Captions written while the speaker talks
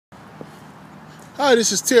Hi,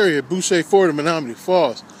 this is Terry at Boucher Ford in Menominee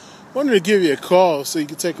Falls. Wanted to give you a call so you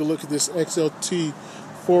can take a look at this XLT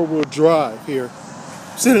four-wheel drive here.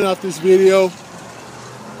 Sending out this video.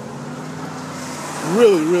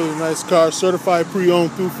 Really nice car, certified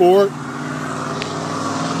pre-owned through Ford.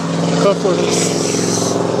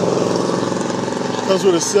 Comes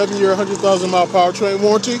with a 7-year, 100,000-mile powertrain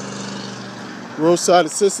warranty. Roadside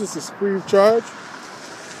assistance is free of charge.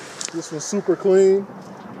 This one's super clean.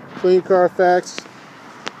 Clean Carfax,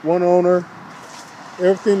 one owner,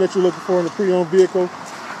 everything that you're looking for in a pre-owned vehicle.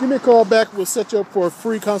 Give me a call back. We'll set you up for a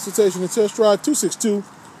free consultation and test drive.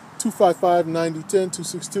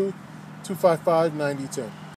 262-255-9010, 262-255-9010.